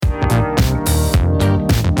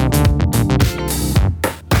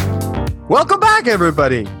Welcome back,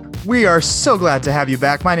 everybody. We are so glad to have you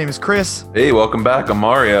back. My name is Chris. Hey, welcome back. I'm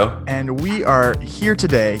Mario. And we are here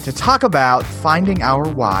today to talk about finding our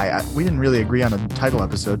why. We didn't really agree on a title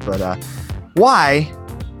episode, but why?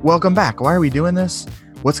 Welcome back. Why are we doing this?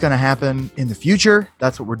 What's going to happen in the future?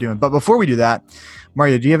 That's what we're doing. But before we do that,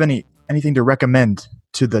 Mario, do you have anything to recommend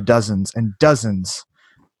to the dozens and dozens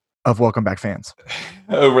of Welcome Back fans?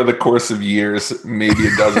 Over the course of years, maybe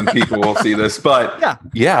a dozen people will see this, but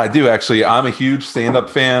yeah, I do actually. I'm a huge stand-up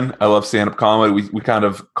fan. I love stand-up comedy. We kind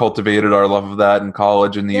of cultivated our love of that in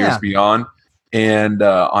college and the years beyond. And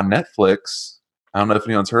on Netflix, I don't know if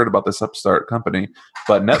anyone's heard about this upstart company,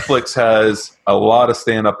 but Netflix has a lot of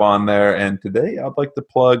stand-up on there. And today I'd like to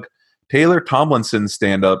plug Taylor Tomlinson's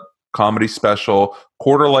stand-up comedy special,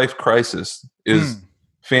 Quarter Life Crisis, is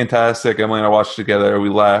fantastic. Emily and I watched together. We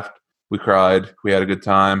laughed, we cried, we had a good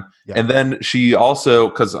time. Yeah. And then she also,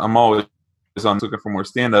 because I'm always looking for more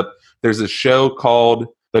stand-up, there's a show called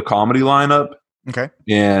The Comedy Lineup. Okay.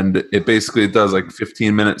 And it basically does like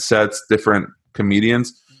 15-minute sets, different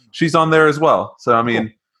comedians. She's on there as well. So, I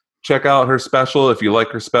mean, check out her special. If you like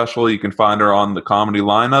her special, you can find her on The Comedy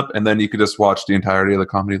Lineup, and then you can just watch the entirety of The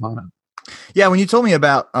Comedy Lineup. Yeah, when you told me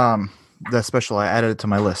about the special, I added it to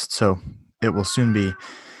my list. So it will soon be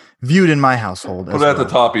viewed in my household. Put it at the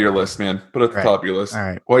top of your list, man. Put it at the top of your list. All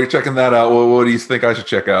right. While you're checking that out, what do you think I should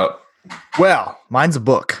check out? Well, mine's a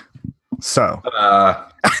book. So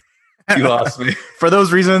you lost me. For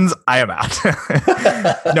those reasons, I am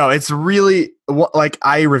out. No, it's really like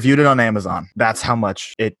I reviewed it on Amazon. That's how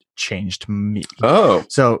much it changed me. Oh.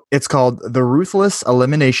 So it's called The Ruthless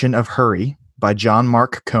Elimination of Hurry by John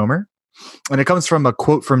Mark Comer. And it comes from a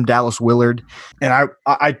quote from Dallas Willard. And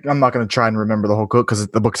I'm not going to try and remember the whole quote because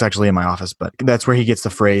the book's actually in my office, but that's where he gets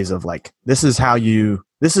the phrase of like, this is how you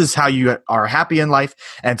are happy in life,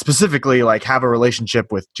 and specifically like have a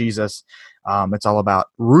relationship with Jesus. It's all about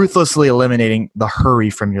ruthlessly eliminating the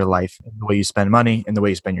hurry from your life, in the way you spend money, in the way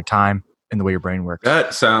you spend your time, in the way your brain works.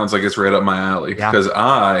 That sounds like it's right up my alley. Because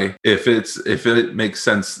if it makes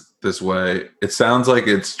sense this way, it sounds like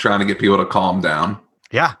it's trying to get people to calm down.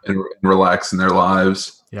 Yeah. And relax in their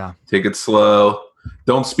lives. Yeah. Take it slow.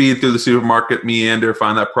 Don't speed through the supermarket, meander,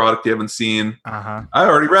 find that product you haven't seen. Uh-huh. I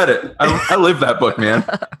already read it. I live that book, man.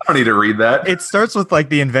 I don't need to read that. It starts with like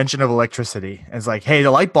the invention of electricity. It's like, hey,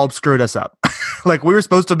 the light bulb screwed us up. Like we were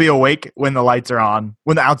supposed to be awake when the lights are on,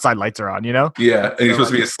 when the outside lights are on, you know? Yeah, and you're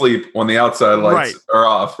supposed to be asleep when the outside lights are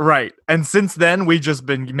off. Right. And since then, we've just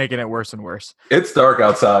been making it worse and worse. It's dark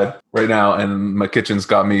outside right now, and my kitchen's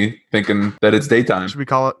got me thinking that it's daytime. Should we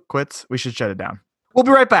call it quits? We should shut it down. We'll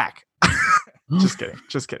be right back. Just kidding.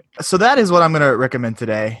 So that is what I'm going to recommend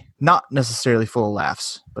today. Not necessarily full of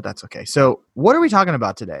laughs, but that's okay. So what are we talking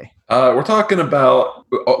about today? We're talking about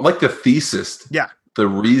like the thesis. Yeah. The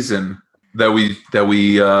reason that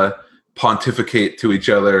we pontificate to each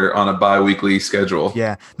other on a bi-weekly schedule.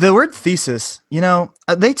 Yeah. The word thesis,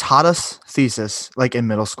 they taught us thesis like in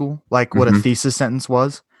middle school, like what a thesis sentence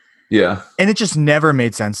was. Yeah. And it just never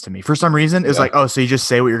made sense to me. For some reason, it was like, oh, so you just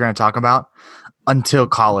say what you're going to talk about until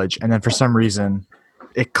college. And then for some reason,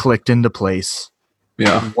 it clicked into place.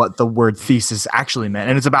 Yeah. What the word thesis actually meant.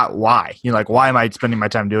 And it's about why. Like, why am I spending my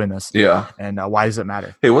time doing this? Yeah. And why does it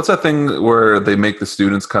matter? Hey, what's that thing where they make the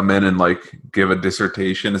students come in and like give a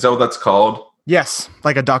dissertation? Is that what that's called? Yes.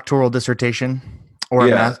 Like a doctoral dissertation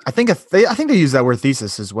or I think they use that word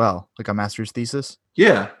thesis as well. Like a master's thesis.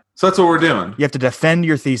 Yeah. So that's what we're doing. You have to defend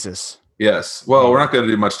your thesis. Yes. Well, we're not going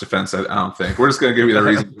to do much defense, I don't think. We're just going to give you the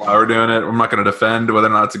reason why we're doing it. I'm not going to defend whether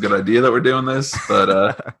or not it's a good idea that we're doing this, but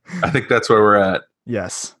I think that's where we're at.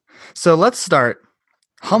 Yes. So let's start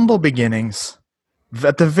humble beginnings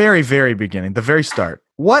at the very, very beginning, the very start.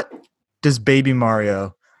 What does Baby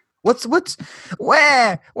Mario, what's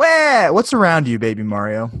around you, Baby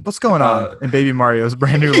Mario? What's going on in Baby Mario's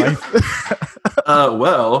brand new life?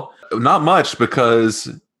 Well, not much because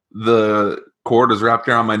the cord was wrapped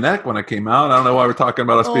around my neck when I came out. I don't know why we're talking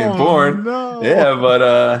about us being born. No. Yeah,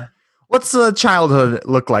 but what's childhood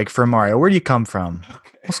look like for Mario? Where do you come from?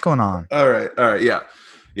 What's going on? All right, yeah.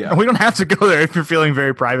 We don't have to go there if you're feeling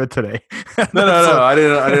very private today. No. I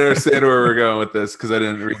didn't understand where we're going with this because I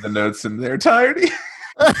didn't read the notes in their entirety.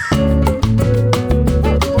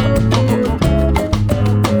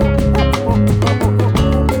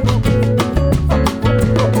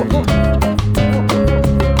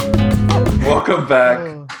 Welcome back.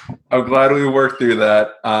 I'm glad we worked through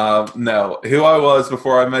that. No, who I was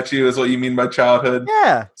before I met you is what you mean by childhood?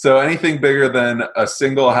 Yeah. So anything bigger than a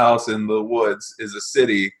single house in the woods is a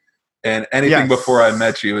city, and anything before I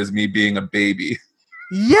met you is me being a baby.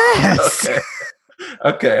 Yes.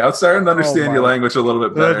 Okay, I'm starting to understand your language a little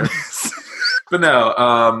bit better. But no,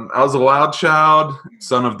 I was a wild child,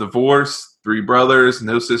 son of divorce, 3 brothers,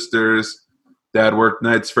 no sisters. Dad worked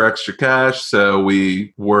nights for extra cash, so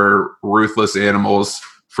we were ruthless animals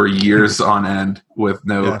for years on end with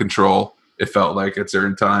no control. It felt like at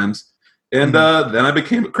certain times. And then I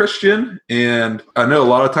became a Christian, and I know a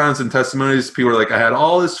lot of times in testimonies, people are like, I had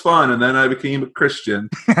all this fun, and then I became a Christian.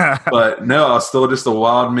 But no, I was still just a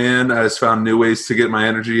wild man. I just found new ways to get my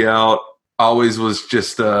energy out. Always was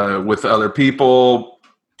just with other people,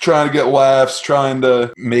 trying to get laughs, trying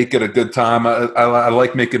to make it a good time. I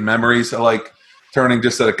like making memories. I like turning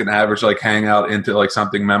just like an average like hangout into like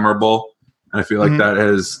something memorable. And I feel like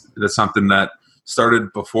that's something that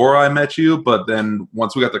started before I met you, but then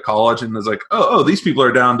once we got to college and it was like, oh, these people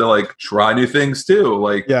are down to like try new things too.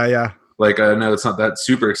 Like, yeah. Like I know it's not that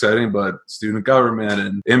super exciting, but student government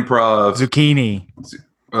and improv, zucchini.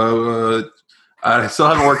 I still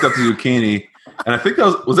haven't worked up to zucchini, and I think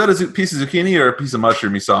that was that a piece of zucchini or a piece of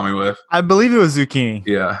mushroom you saw me with? I believe it was zucchini.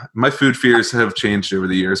 Yeah, my food fears have changed over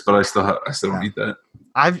the years, but I still don't eat that.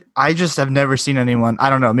 I just have never seen anyone. I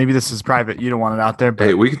don't know. Maybe this is private. You don't want it out there, but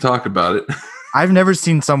hey, we can talk about it. I've never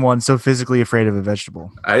seen someone so physically afraid of a vegetable.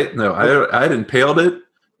 I had impaled it,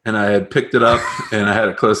 and I had picked it up, and I had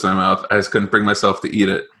it close to my mouth. I just couldn't bring myself to eat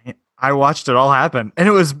it. I watched it all happen, and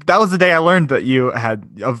that was the day I learned that you had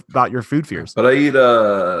about your food fears. But I eat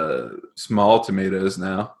small tomatoes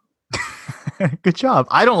now. Good job.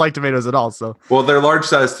 I don't like tomatoes at all. So well, they're large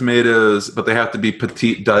sized tomatoes, but they have to be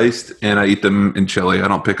petite diced, and I eat them in chili. I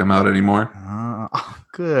don't pick them out anymore.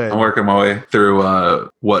 Good. I'm working my way through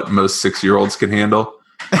what most 6-year-olds can handle.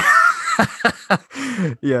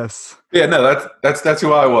 Yes. Yeah, no, that's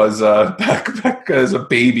who I was back as a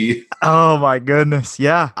baby. Oh my goodness.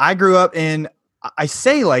 Yeah. I grew up I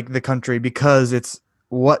say like the country because it's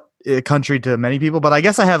what a country to many people, but I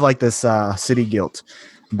guess I have like this city guilt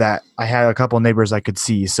that I had a couple neighbors I could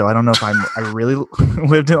see. So I don't know if I really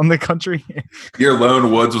lived in the country. Your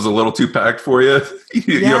lone woods was a little too packed for you.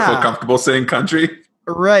 You don't feel comfortable saying country?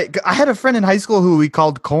 Right. I had a friend in high school who we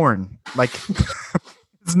called Corn. Like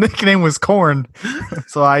his nickname was Corn.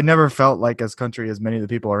 So I never felt like as country as many of the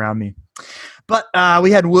people around me. But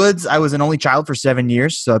we had woods. I was an only child for 7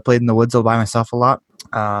 years. So I played in the woods all by myself a lot.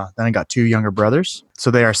 Then I got 2 younger brothers. So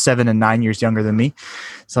they are 7 and 9 years younger than me.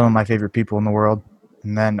 Some of my favorite people in the world.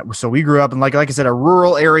 And then, so we grew up in, like I said, a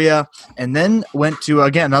rural area, and then went to,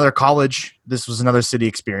 again, another college. This was another city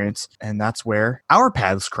experience, and that's where our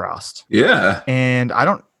paths crossed. Yeah. And I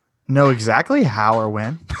don't know exactly how or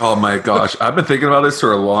when. Oh my gosh. I've been thinking about this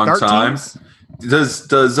for a long time. Does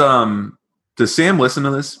Sam listen to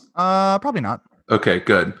this? Probably not. Okay,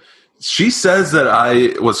 good. She says that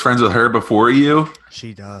I was friends with her before you.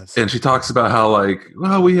 She does. And she talks about how, like,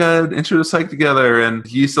 well, we had intro to psych together, and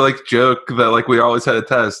he used to, like, joke that, like, we always had a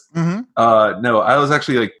test. Mm-hmm. No, I was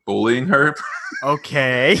actually, like, bullying her.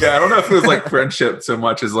 Okay. Yeah, I don't know if it was, like, friendship so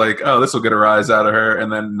much as, like, oh, this will get a rise out of her,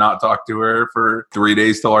 and then not talk to her for 3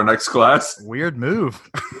 days till our next class. Weird move.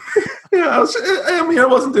 Yeah, I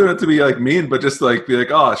wasn't doing it to be, like, mean, but just, like, be like,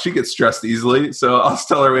 oh, she gets stressed easily, so I'll just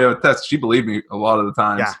tell her we have a test. She believed me a lot of the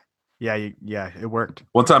times. Yeah, it worked.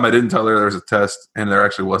 One time I didn't tell her there was a test, and there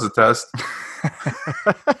actually was a test.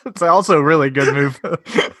 It's also a really good move.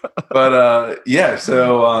 But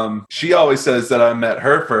so she always says that I met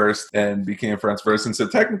her first and became friends first. And so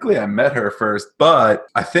technically I met her first, but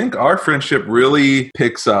I think our friendship really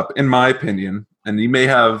picks up, in my opinion, and you may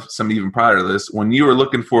have some even prior to this, when you were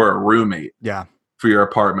looking for a roommate for your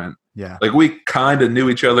apartment. Yeah. Like we kind of knew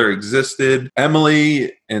each other existed.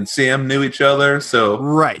 Emily and Sam knew each other. So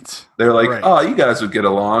they're like, oh, you guys would get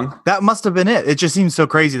along. That must have been it. It just seems so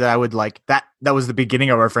crazy that I would like that. That was the beginning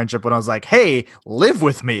of our friendship when I was like, hey, live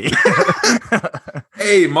with me.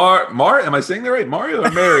 Hey, am I saying that right? Mario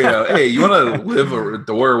or Mario? Hey, you want to live a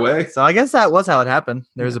door away? So I guess that was how it happened.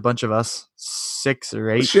 There was a bunch of us, 6 or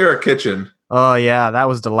 8. Let's share a kitchen. Oh, yeah. That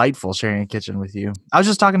was delightful sharing a kitchen with you. I was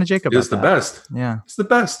just talking to Jacob. It's the best. Yeah. It's the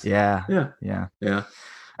best. Yeah.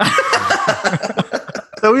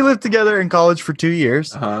 So we lived together in college for 2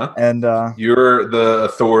 years. And you're the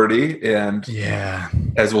authority. And yeah,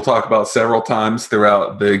 as we'll talk about several times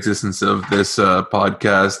throughout the existence of this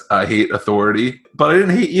podcast, I hate authority, but I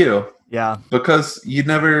didn't hate you. Yeah. Because you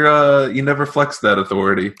never flexed that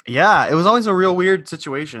authority. Yeah. It was always a real weird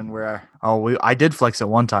situation where, I did flex it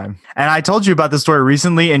one time. And I told you about this story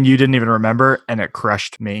recently and you didn't even remember. And it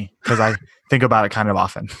crushed me because I think about it kind of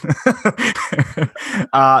often.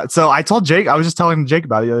 So I told Jake, I was just telling Jake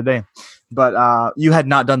about it the other day, but you had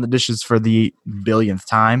not done the dishes for the billionth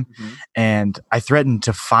time. And I threatened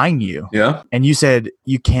to fine you. Yeah. And you said,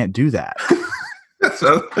 you can't do that.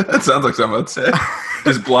 That sounds like something I'd say.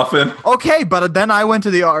 Just bluffing. Okay, but then I went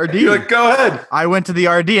to the RD. You're like, go ahead. I went to the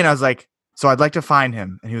RD and I was like, so I'd like to find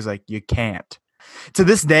him. And he was like, you can't. To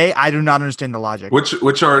this day, I do not understand the logic. Which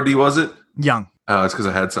RD was it? Young. Oh, it's because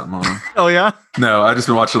I had something on him. Oh, yeah? No, I just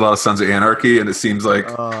been watching a lot of Sons of Anarchy, and it seems like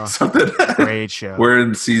something. Great show. We're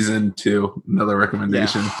in season 2. Another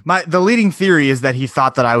recommendation. Yeah. The leading theory is that he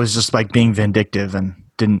thought that I was just like being vindictive and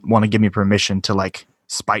didn't want to give me permission to like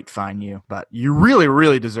spite fine you, but you really,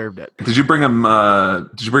 really deserved it. Did you bring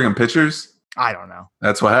him pictures? I don't know.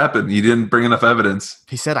 That's what happened. You didn't bring enough evidence.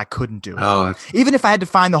 He said I couldn't do it. Oh, even if I had to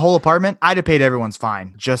find the whole apartment, I'd have paid everyone's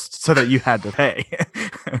fine just so that you had to pay.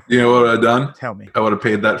 You know what I'd have done? Tell me. I would have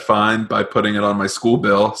paid that fine by putting it on my school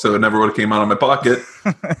bill, so it never would have came out of my pocket.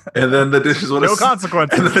 And then the dishes would have no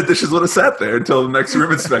consequences. And then the dishes would have sat there until the next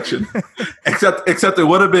room inspection. except it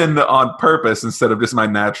would have been on purpose instead of just my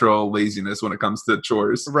natural laziness when it comes to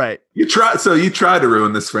chores. Right. You tried to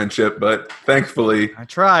ruin this friendship, but thankfully I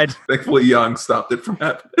tried. Thankfully Young stopped it from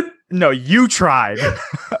happening. No, you tried.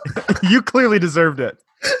 You clearly deserved it.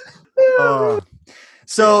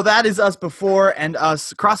 So that is us before and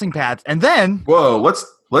us crossing paths. And then whoa,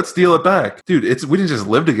 let's deal it back. Dude, we didn't just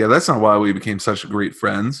live together. That's not why we became such great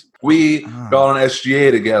friends. We got on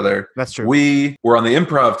SGA together. That's true. We were on the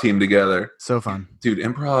improv team together. So fun. Dude,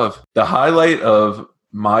 improv. The highlight of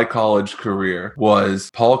my college career was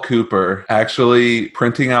Paul Cooper actually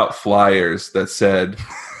printing out flyers that said,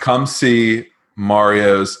 come see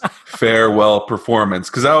Mario's farewell performance.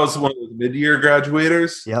 Because I was one of those mid-year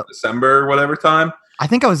graduators. Yep. December, whatever time. I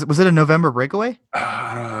think was it a November breakaway?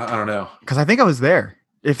 I don't know. Because I think I was there.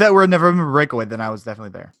 If that were a November breakaway, then I was definitely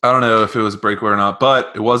there. I don't know if it was a breakaway or not,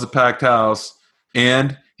 but it was a packed house.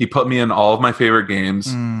 And he put me in all of my favorite games.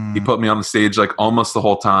 He put me on the stage like almost the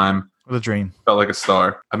whole time. What a dream. Felt like a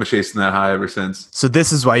star. I've been chasing that high ever since. So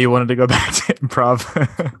this is why you wanted to go back to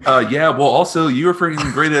improv. Yeah, well, also, you were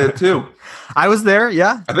freaking great at it, too. I was there,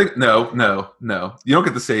 yeah. I think, no. You don't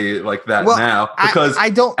get to say it like that now. Because I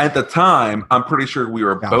don't. At the time, I'm pretty sure we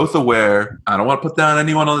were both aware. I don't want to put down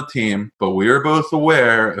anyone on the team, but we were both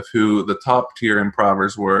aware of who the top tier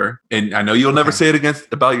improvers were. And I know you'll never say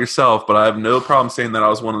it about yourself, but I have no problem saying that I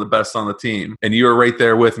was one of the best on the team. And you were right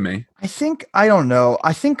there with me. I don't know.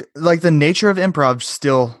 I think like the nature of improv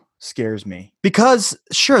still scares me because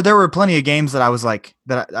sure, there were plenty of games that I was like,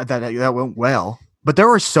 that went well. But there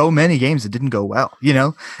were so many games that didn't go well, you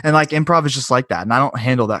know? And like improv is just like that. And I don't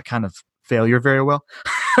handle that kind of failure very well.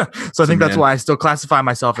 So I think that's why I still classify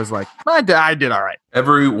myself as like, I did all right.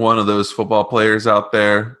 Every one of those football players out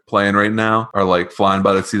there playing right now are like flying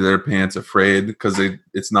by the seat of their pants, afraid because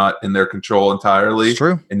it's not in their control entirely. It's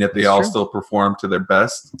true. And yet they all still perform to their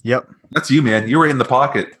best. Yep. That's you, man. You were in the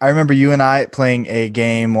pocket. I remember you and I playing a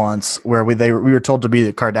game once where we were told to be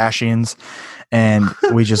the Kardashians. And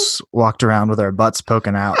we just walked around with our butts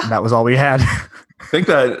poking out, and that was all we had. I think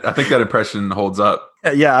that impression holds up.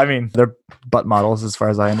 Yeah, I mean, they're butt models as far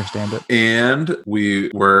as I understand it. And we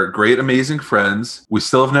were great, amazing friends. We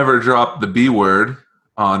still have never dropped the B word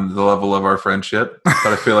on the level of our friendship, but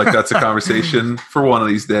I feel like that's a conversation for one of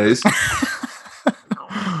these days.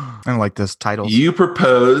 I don't like this title. You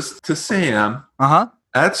proposed to Sam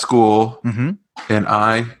at school, and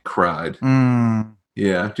I cried.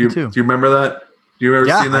 Yeah. Do you remember that? Do you ever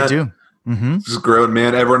seen that? I do. Just grown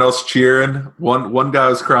man. Everyone else cheering. One guy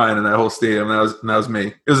was crying in that whole stadium. And that was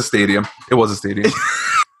me. It was a stadium. It was a stadium.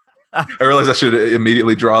 I realized I should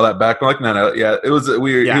immediely draw that back. I'm like, no. Yeah, it was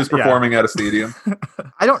weird. He was performing at a stadium.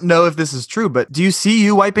 I don't know if this is true, but do you see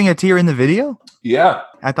you wiping a tear in the video? Yeah.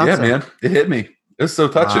 I thought so. Man. It hit me. It was so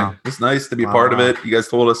touching. Wow. It's nice to be a part of it. You guys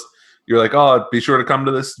told us. You're like, oh, be sure to come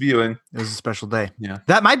to this viewing. It was a special day. Yeah.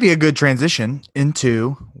 That might be a good transition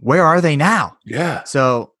into where are they now? Yeah.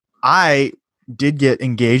 So I did get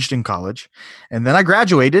engaged in college and then I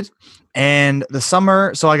graduated and the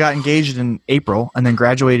summer. So I got engaged in April and then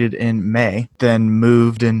graduated in May, then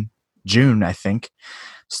moved in June, I think.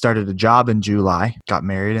 Started a job in July, got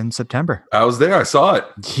married in September. I was there. I saw it.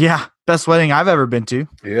 Yeah. Best wedding I've ever been to.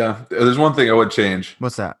 Yeah. There's one thing I would change.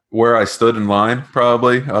 What's that? Where I stood in line,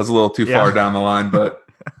 probably. I was a little too far down the line, but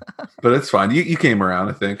it's fine. You came around,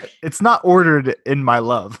 I think. It's not ordered in my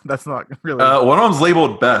love. That's not really. One of them's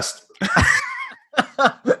labeled best.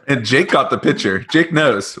 And Jake got the picture. Jake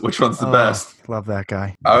knows which one's the best. Love that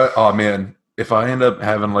guy. Oh, man. If I end up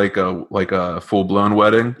having like a full blown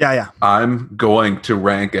wedding, I'm going to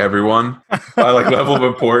rank everyone by like level of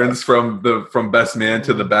importance from best man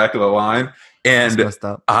to the back of the line, and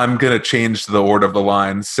I'm gonna change the order of the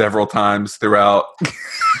line several times throughout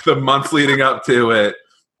the months leading up to it.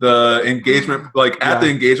 The engagement, the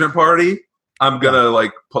engagement party, I'm gonna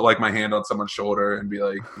like put like my hand on someone's shoulder and be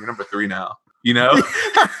like, "You're number 3 now," you know.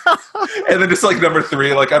 And then just like number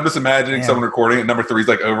 3, like I'm just imagining someone recording it. Number 3 is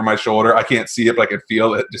like over my shoulder. I can't see it, but I can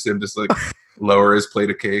feel it. Just him, just like lower his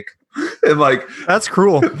plate of cake, and like that's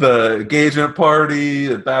cruel. The engagement party,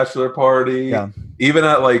 the bachelor party, even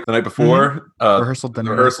at like the night before rehearsal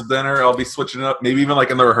dinner, I'll be switching up. Maybe even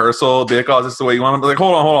like in the rehearsal, be like, "Oh, is this the way you want to?" Be like,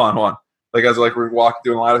 hold on. Like as like we're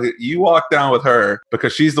doing a lot of it, you walk down with her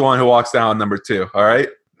because she's the one who walks down number 2. All right,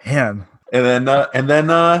 man. And then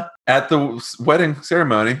at the wedding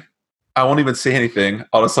ceremony, I won't even say anything.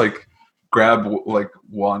 I'll just like grab like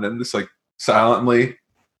one and just like silently,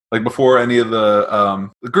 like before any of the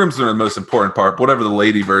groomsmen are the most important part. But whatever the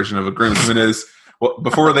lady version of a groomsman is,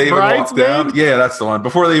 before they even walk down, that's the one.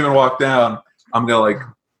 Before they even walk down, I'm gonna like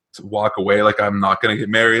walk away, like I'm not gonna get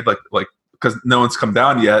married, like because no one's come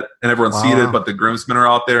down yet and everyone's seated, but the groomsmen are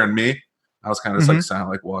out there and me. I was kind of just like silent,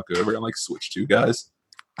 like walk over and like switch 2 guys.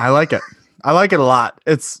 I like it. I like it a lot.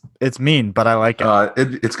 It's mean, but I like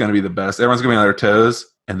it. It's going to be the best. Everyone's going to be on their toes,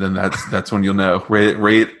 and then that's when you'll know.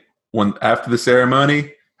 Right when after the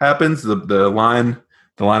ceremony happens, the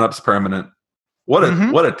lineup's permanent. What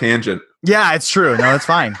a tangent. Yeah, it's true. No, it's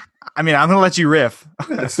fine. I mean, I'm going to let you riff.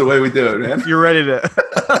 That's the way we do it, man. You're ready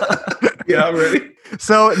to. Yeah, I'm ready.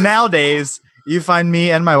 So nowadays, you find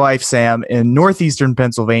me and my wife Sam in northeastern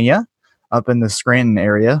Pennsylvania, up in the Scranton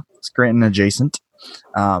area, Scranton adjacent.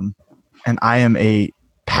 And I am a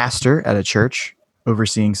pastor at a church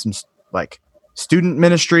overseeing some like student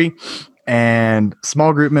ministry and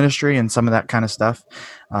small group ministry and some of that kind of stuff.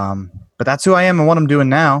 But that's who I am and what I'm doing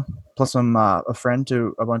now. Plus I'm a friend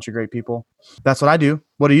to a bunch of great people. That's what I do.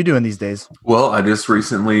 What are you doing these days? Well, I just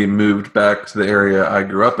recently moved back to the area I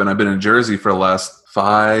grew up in. I've been in Jersey for the last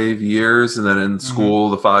 5 years and then in school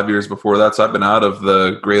the 5 years before that. So I've been out of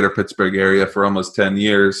the greater Pittsburgh area for almost 10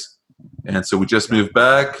 years. And so we just moved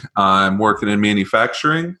back. I'm working in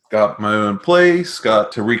manufacturing, got my own place,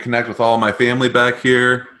 got to reconnect with all my family back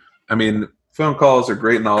here. I mean, phone calls are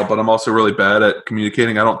great and all, but I'm also really bad at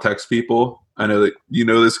communicating. I don't text people. I know that you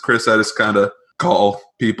know this, Chris. I just kind of call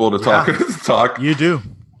people to talk. You do.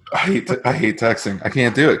 I hate texting. I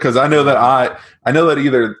can't do it because I know that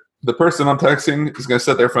either the person I'm texting is going to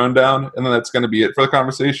set their phone down and then that's going to be it for the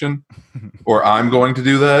conversation, or I'm going to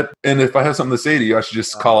do that. And if I have something to say to you, I should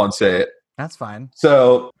just call and say it. That's fine.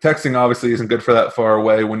 So texting obviously isn't good for that far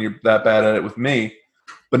away when you're that bad at it with me.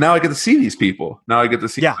 But now I get to see these people. Now I get to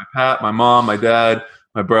see my mom, my dad,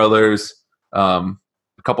 my brothers, a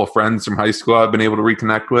couple of friends from high school I've been able to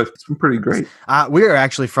reconnect with. It's been pretty great. We are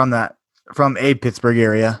actually from a Pittsburgh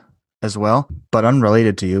area as well, but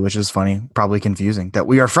unrelated to you, which is funny, probably confusing that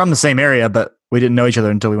we are from the same area, but we didn't know each other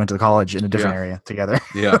until we went to college in a different area together.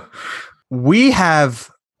 Yeah. We have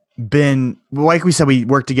been, like we said, we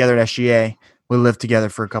worked together at SGA. We lived together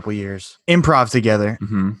for a couple years, improv together.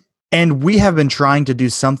 Mm-hmm. And we have been trying to do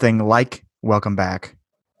something like Welcome Back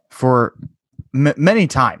for many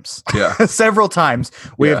times. Yeah. Several times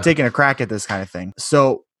we have taken a crack at this kind of thing.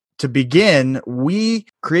 So to begin, we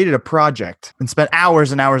created a project and spent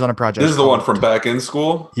hours and hours on a project. This is the one from back in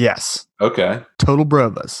school? Yes. Okay. Total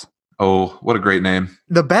Brovas. Oh, what a great name.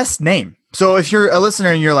 The best name. So if you're a listener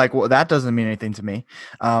and you're like, well, that doesn't mean anything to me.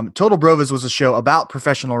 Total Brovas was a show about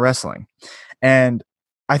professional wrestling. And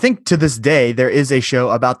I think to this day, there is a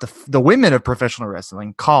show about the women of professional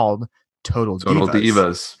wrestling called Total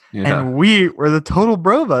Divas. Yeah. And we were the Total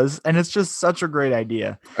Brovas. And it's just such a great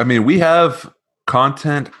idea. I mean, we have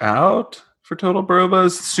content out for Total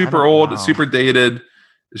Brovas. Super old, super dated.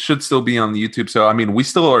 It should still be on the YouTube. So, I mean, we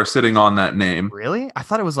still are sitting on that name. Really? I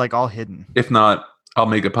thought it was like all hidden. If not, I'll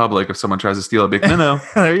make it public if someone tries to steal it. No.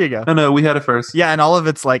 There you go. No, we had it first. Yeah, and all of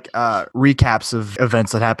it's like recaps of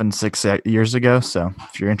events that happened 6 years ago. So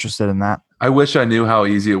if you're interested in that. I wish I knew how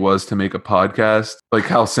easy it was to make a podcast, like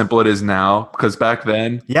how simple it is now. Because back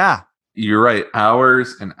then, you're right,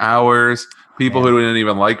 hours and hours. People who didn't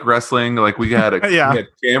even like wrestling, like we had we had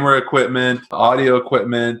camera equipment, audio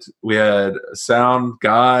equipment, we had a sound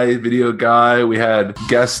guy, video guy, we had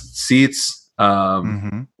guest seats,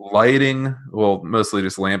 lighting, well, mostly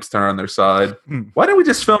just lamps turned on their side. Why didn't we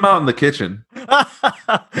just film out in the kitchen?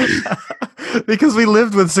 Because we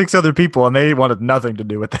lived with 6 other people and they wanted nothing to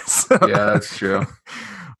do with this. Yeah, that's true.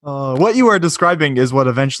 What you are describing is what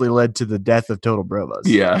eventually led to the death of Total Brovas.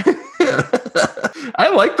 Yeah. I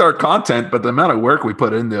liked our content, but the amount of work we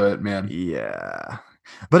put into it, man. Yeah.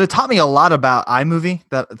 But it taught me a lot about iMovie,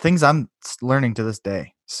 things I'm learning to this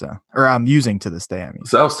day. So, or I'm using to this day, I mean.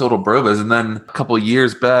 So that was Total Brovas. And then a couple of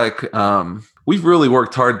years back, we've really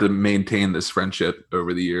worked hard to maintain this friendship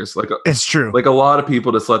over the years. Like it's true. Like a lot of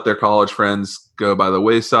people just let their college friends go by the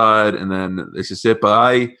wayside, and then it's just it. But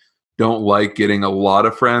I don't like getting a lot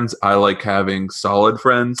of friends. I like having solid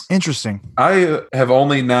friends. Interesting. I have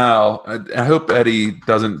only now, I hope Eddie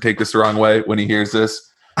doesn't take this the wrong way when he hears this,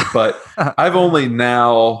 but I've only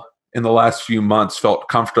now in the last few months felt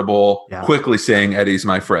comfortable quickly saying Eddie's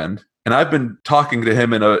my friend. And I've been talking to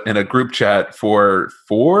him in a group chat for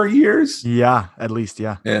 4 years. Yeah, at least,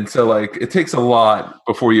 yeah. And so like it takes a lot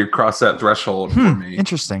before you cross that threshold for me.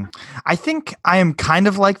 Interesting. I think I am kind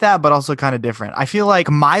of like that, but also kind of different. I feel like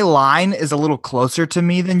my line is a little closer to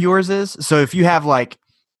me than yours is. So if you have like,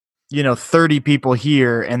 30 people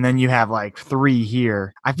here and then you have like 3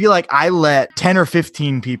 here, I feel like I let 10 or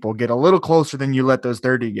 15 people get a little closer than you let those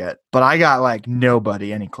 30 get, but I got like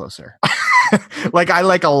nobody any closer. Like I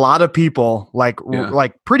like a lot of people, like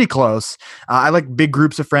pretty close. I like big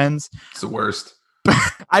groups of friends. It's the worst.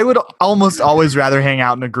 I would almost always rather hang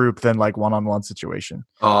out in a group than like one-on-one situation.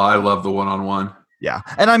 Oh, I love the one-on-one. Yeah.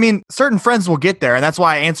 And I mean, certain friends will get there, and that's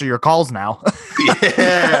why I answer your calls now.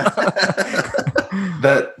 Yeah.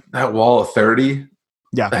 That wall of 30.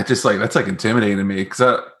 Yeah. That's like intimidating to me.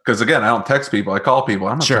 Because again, I don't text people. I call people.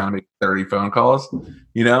 I'm not trying to make 30 phone calls,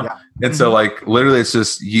 Yeah. And so like literally it's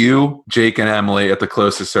just you, Jake, and Emily at the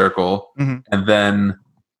closest circle. And then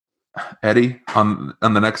Eddie on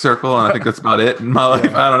the next circle. And I think that's about it in my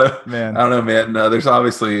life. I don't know, man. There's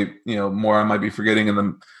obviously, more I might be forgetting in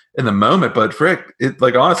the moment, but frick, it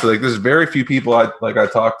like honestly, like there's very few people I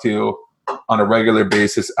talk to on a regular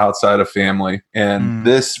basis outside of family. And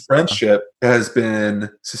this friendship has been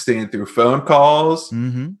sustained through phone calls,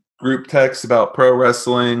 group texts about pro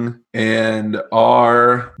wrestling, and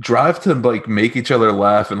our drive to like make each other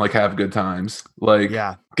laugh and like have good times. Like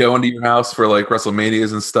going to your house for like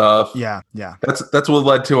WrestleManias and stuff. Yeah. That's what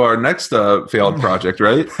led to our next failed project,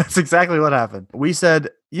 right? That's exactly what happened. We said,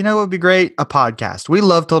 what would be great? A podcast. We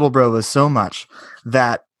love Total Brovas so much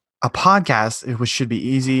that a podcast, should be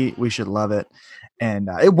easy. We should love it. And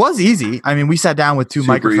it was easy. I mean, we sat down with 2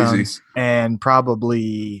 microphones and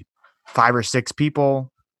probably 5 or 6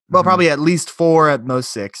 people. Well, probably at least 4, at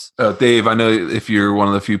most 6. Dave, I know if you're one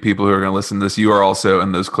of the few people who are going to listen to this, you are also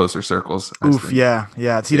in those closer circles. Oof, yeah.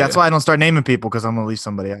 See, that's why I don't start naming people, because I'm going to leave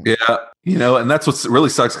somebody out. Yeah, and that's what really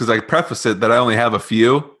sucks, because I preface it that I only have a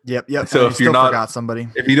few. Yep. So if you're not, forgot somebody,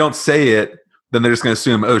 if you don't say it, then they're just going to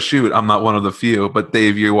assume, oh, shoot, I'm not one of the few. But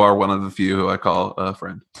Dave, you are one of the few who I call a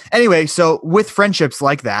friend. Anyway, so with friendships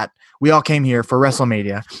like that, we all came here for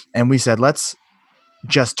WrestleMania, and we said, let's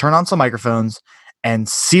just turn on some microphones and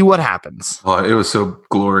see what happens. Oh, it was so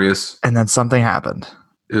glorious. And then something happened.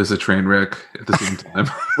 It was a train wreck at the same time.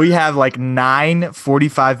 We have like 9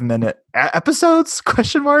 45-minute episodes, ?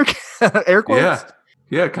 Air quotes.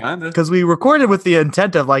 Yeah, kind of. Because we recorded with the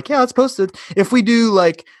intent of like, let's post it. If we do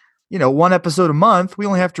like, 1 episode a month, we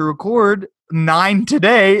only have to record 9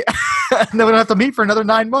 today. And then we don't have to meet for another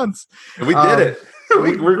 9 months. And we did it.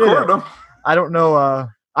 We recorded them. I don't know.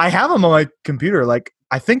 I have them on my computer. Like,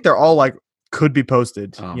 I think they're all like, could be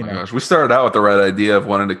posted. Oh my gosh. We started out with the right idea of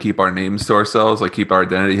wanting to keep our names to ourselves, like keep our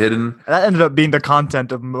identity hidden. That ended up being the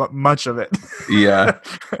content of much of it. Yeah.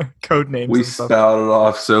 Code names. We spouted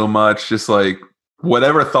off so much, just like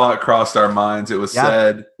whatever thought crossed our minds, it was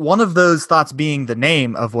said. One of those thoughts being the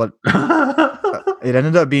name of what it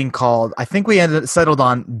ended up being called. I think we settled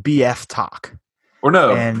on BF Talk. Or no,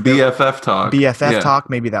 BFF Talk. BFF Talk.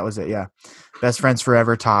 Maybe that was it. Yeah. Best Friends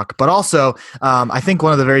Forever Talk. But also, I think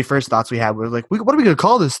one of the very first thoughts we had was like, what are we going to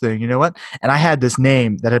call this thing? You know what? And I had this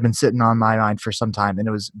name that had been sitting on my mind for some time, and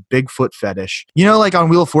it was Bigfoot Fetish. Like on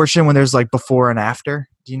Wheel of Fortune when there's like before and after?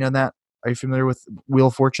 Do you know that? Are you familiar with Wheel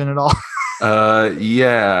of Fortune at all?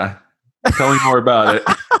 Yeah. Tell me more about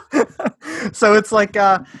it. So it's like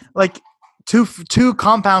two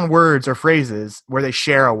compound words or phrases where they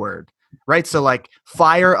share a word, right? So like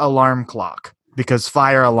fire alarm clock. Because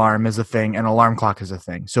fire alarm is a thing and alarm clock is a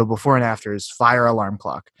thing. So before and after is fire alarm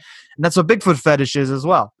clock. And that's what Bigfoot fetish is as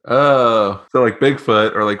well. Oh, so like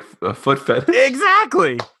Bigfoot or like a foot fetish?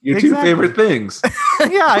 Exactly. Your 2 favorite things.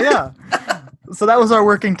 Yeah. So that was our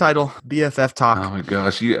working title, BFF Talk. Oh my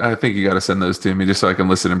gosh. I think you got to send those to me just so I can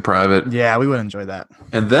listen in private. Yeah, we would enjoy that.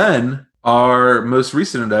 And then our most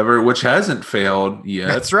recent endeavor, which hasn't failed yet.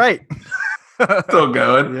 That's right. Still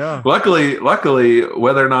going. Yeah. Luckily,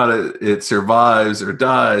 whether or not it survives or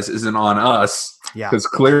dies isn't on us. Yeah. Because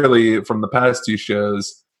clearly, from the past 2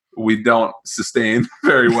 shows, we don't sustain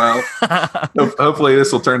very well. Hopefully,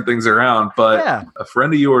 this will turn things around. But a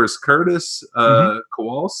friend of yours, Curtis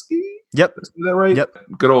Kowalski. Yep. Is that right? Yep.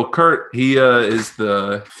 Good old Kurt. He is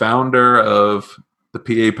the founder of the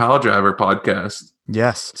PA Pile Driver podcast.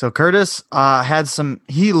 Yes. So Curtis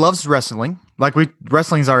he loves wrestling.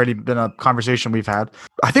 Wrestling's already been a conversation we've had.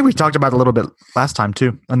 I think we talked about it a little bit last time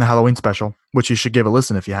too on the Halloween special, which you should give a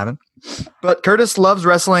listen if you haven't. But Curtis loves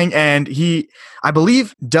wrestling, and he, I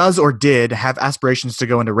believe, does or did have aspirations to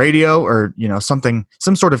go into radio or,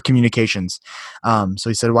 some sort of communications. So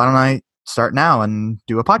he said, why don't I start now and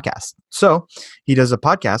do a podcast? So he does a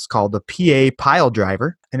podcast called the PA Pile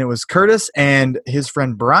Driver, and it was Curtis and his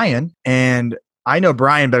friend Brian, and I know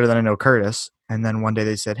Brian better than I know Curtis. And then one day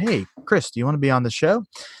they said, hey, Chris, do you want to be on the show?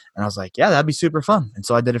 And I was like, yeah, that'd be super fun. And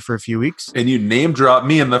so I did it for a few weeks. And you name dropped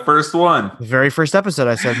me in the first one. The very first episode,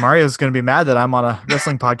 I said, Mario's going to be mad that I'm on a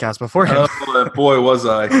wrestling podcast before him. Oh, boy, was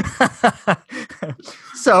I.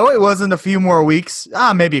 So it wasn't a few more weeks,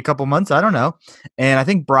 maybe a couple months. I don't know. And I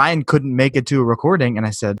think Brian couldn't make it to a recording. And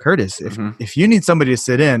I said, Curtis, if you need somebody to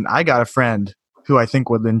sit in, I got a friend who I think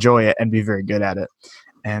would enjoy it and be very good at it.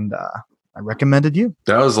 And I recommended you.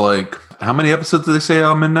 That was like, how many episodes did they say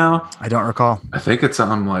I'm in now? I don't recall. I think it's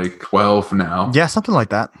on like 12 now. Yeah, something like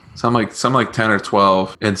that. Some like 10 or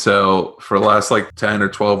 12. And so for the last like 10 or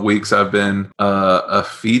 12 weeks, I've been a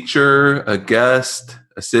feature, a guest,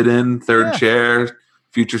 a sit-in, third chair,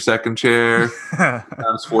 future second chair,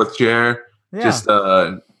 sometimes fourth chair. Yeah. Just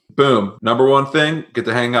boom. Number one thing, get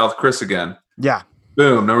to hang out with Chris again. Yeah.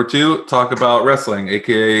 Boom. Number two, talk about wrestling,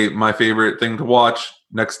 aka my favorite thing to watch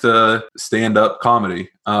next to stand-up comedy.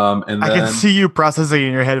 And then, I can see you processing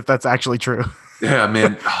in your head if that's actually true. Yeah,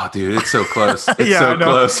 man. Oh, dude, it's so close. It's so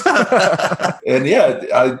close. And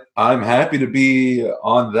yeah, I'm happy to be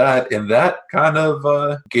on that. And that kind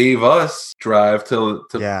of gave us drive to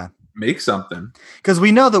make something. Because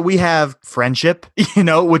we know that we have friendship,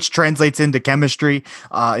 which translates into chemistry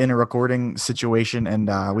in a recording situation.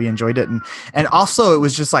 And we enjoyed it. And also it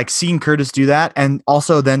was just like seeing Curtis do that and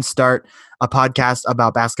also then start a podcast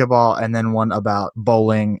about basketball and then one about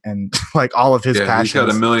bowling and like all of his passions. He's got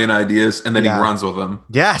a million ideas and then he runs with them.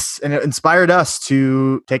 Yes. And it inspired us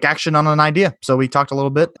to take action on an idea. So we talked a little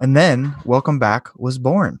bit and then Welcome Back was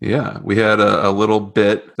born. Yeah. We had a little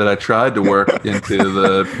bit that I tried to work into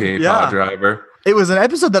the PA Pile Driver. It was an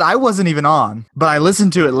episode that I wasn't even on, but I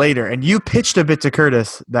listened to it later and you pitched a bit to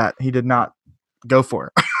Curtis that he did not go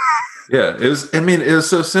for. Yeah, it was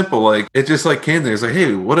so simple. Like it just like came there. It's like,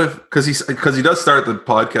 hey, what if, because he does start the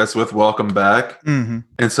podcast with welcome back. Mm-hmm.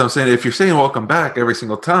 And so I'm saying, if you're saying welcome back every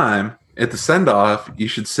single time at the send off, you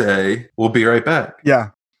should say, we'll be right back. Yeah.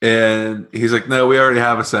 And he's like, no, we already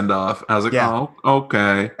have a send off. I was like, oh,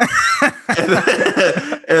 okay. and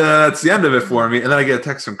then that's the end of it for me. And then I get a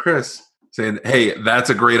text from Chris saying, hey, that's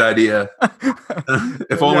a great idea.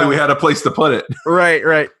 If only we had a place to put it.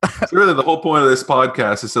 Right. So really the whole point of this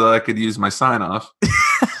podcast is so that I could use my sign off.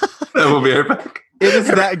 We'll be right back. It is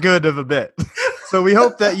that good of a bit. So we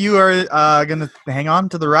hope that you are going to hang on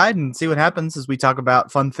to the ride and see what happens as we talk about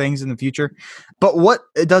fun things in the future. But what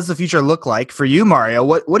does the future look like for you, Mario?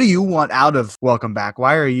 What do you want out of Welcome Back?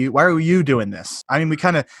 Why are you doing this? I mean, we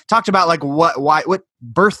kind of talked about like what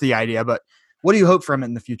birthed the idea, but what do you hope from it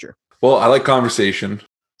in the future? Well, I like conversation.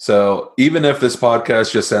 So even if this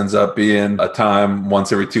podcast just ends up being a time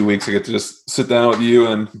once every 2 weeks, I get to just sit down with you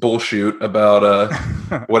and bullshit about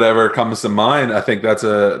whatever comes to mind. I think that's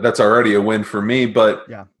already a win for me. But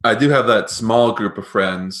I do have that small group of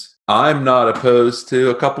friends. I'm not opposed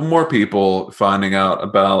to a couple more people finding out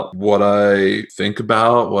about what I think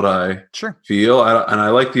about, what I feel. And I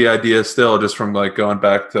like the idea still, just from like going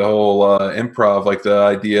back to the whole improv, like the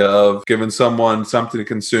idea of giving someone something to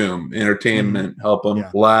consume, entertainment, help them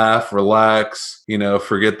laugh, relax,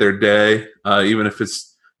 forget their day, even if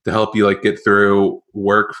it's to help you like get through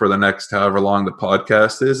work for the next however long the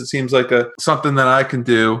podcast is. It seems like something that I can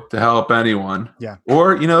do to help anyone. Yeah.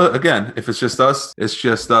 Or, again, if it's just us, it's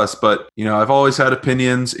just us. But, I've always had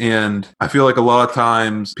opinions, and I feel like a lot of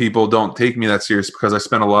times people don't take me that serious because I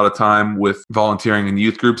spend a lot of time with volunteering in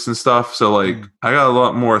youth groups and stuff. So like I got a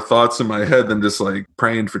lot more thoughts in my head than just like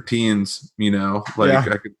praying for teens,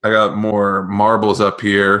 I got more marbles up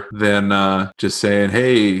here than just saying,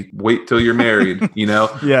 hey, wait till you're married,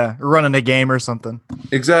 Yeah. Running a game or something.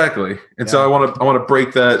 Exactly. And so I want to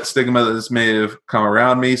break that stigma that this may have come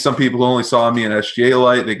around me. Some people only saw me in SGA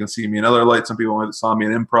light. They can see me in other light. Some people only saw me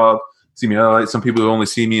in improv, see me in other light. Some people only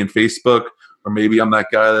see me in Facebook, or maybe I'm that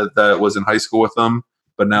guy that was in high school with them,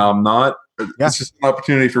 but now I'm not. Yeah. It's just an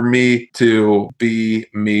opportunity for me to be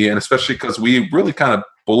me. And especially because we really kind of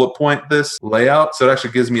bullet point this layout. So it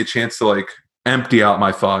actually gives me a chance to like empty out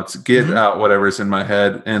my thoughts, get out whatever's in my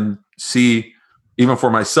head, and see even for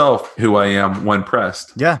myself, who I am when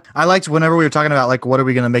pressed. Yeah. I liked whenever we were talking about like, what are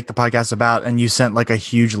we going to make the podcast about? And you sent like a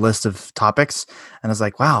huge list of topics. And I was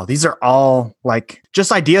like, wow, these are all like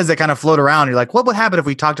just ideas that kind of float around. You're like, what would happen if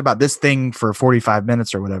we talked about this thing for 45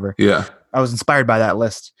 minutes or whatever? Yeah. I was inspired by that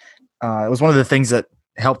list. It was one of the things that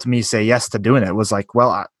helped me say yes to doing it. Was like,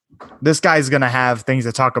 well, this guy's going to have things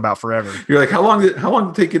to talk about forever. You're like, how long did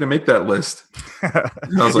it take you to make that list? I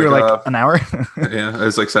was like an hour. Yeah. I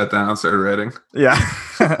just like sat down and started writing. Yeah.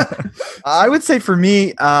 I would say for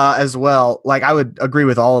me as well, like I would agree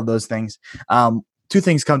with all of those things. Two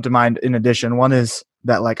things come to mind in addition. One is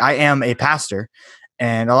that like I am a pastor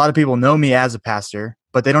and a lot of people know me as a pastor,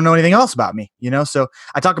 but they don't know anything else about me, So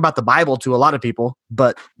I talk about the Bible to a lot of people,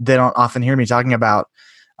 but they don't often hear me talking about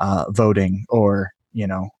voting or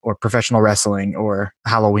professional wrestling or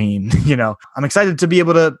Halloween. I'm excited to be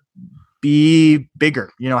able to be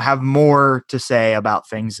bigger, have more to say about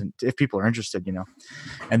things, and if people are interested,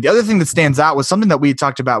 And the other thing that stands out was something that we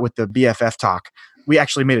talked about with the BFF talk. We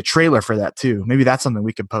actually made a trailer for that too. Maybe that's something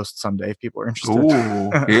we could post someday if people are interested.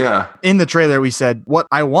 Ooh, yeah. In the trailer, we said, what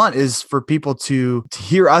I want is for people to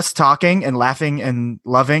hear us talking and laughing and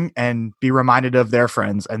loving and be reminded of their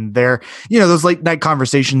friends and their, those late night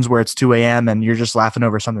conversations where it's 2 a.m. and you're just laughing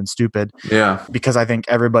over something stupid. Yeah. Because I think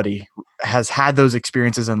everybody has had those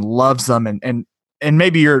experiences and loves them. And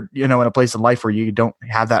maybe you're, in a place in life where you don't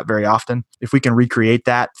have that very often. If we can recreate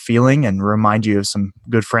that feeling and remind you of some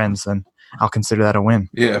good friends, then I'll consider that a win.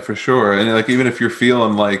 Yeah, for sure. And like, even if you're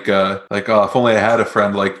feeling like, oh, if only I had a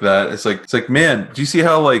friend like that. It's like, man, do you see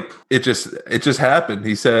how like it just happened?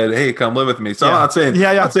 He said, hey, come live with me. So I'm not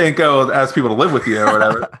saying go ask people to live with you or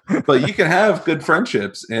whatever, but you can have good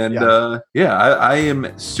friendships. And I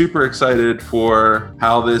am super excited for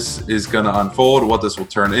how this is going to unfold, what this will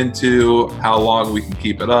turn into, how long we can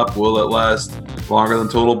keep it up. Will it last longer than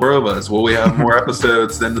Total Bro Buzz? Will we have more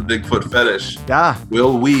episodes than the Bigfoot Fetish? Yeah.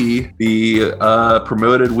 Will we be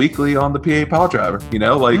promoted weekly on the PA Pile Driver?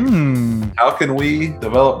 How can we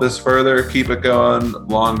develop this further, keep it going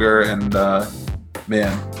longer? And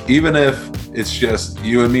man, even if it's just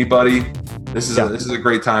you and me, buddy, this is a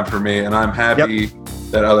great time for me, and I'm happy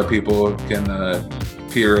that other people can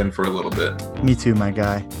peer in for a little bit. Me too, my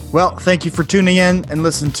guy. Well, thank you for tuning in and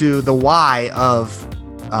listen to the why of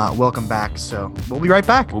Welcome Back. So we'll be right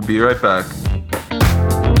back.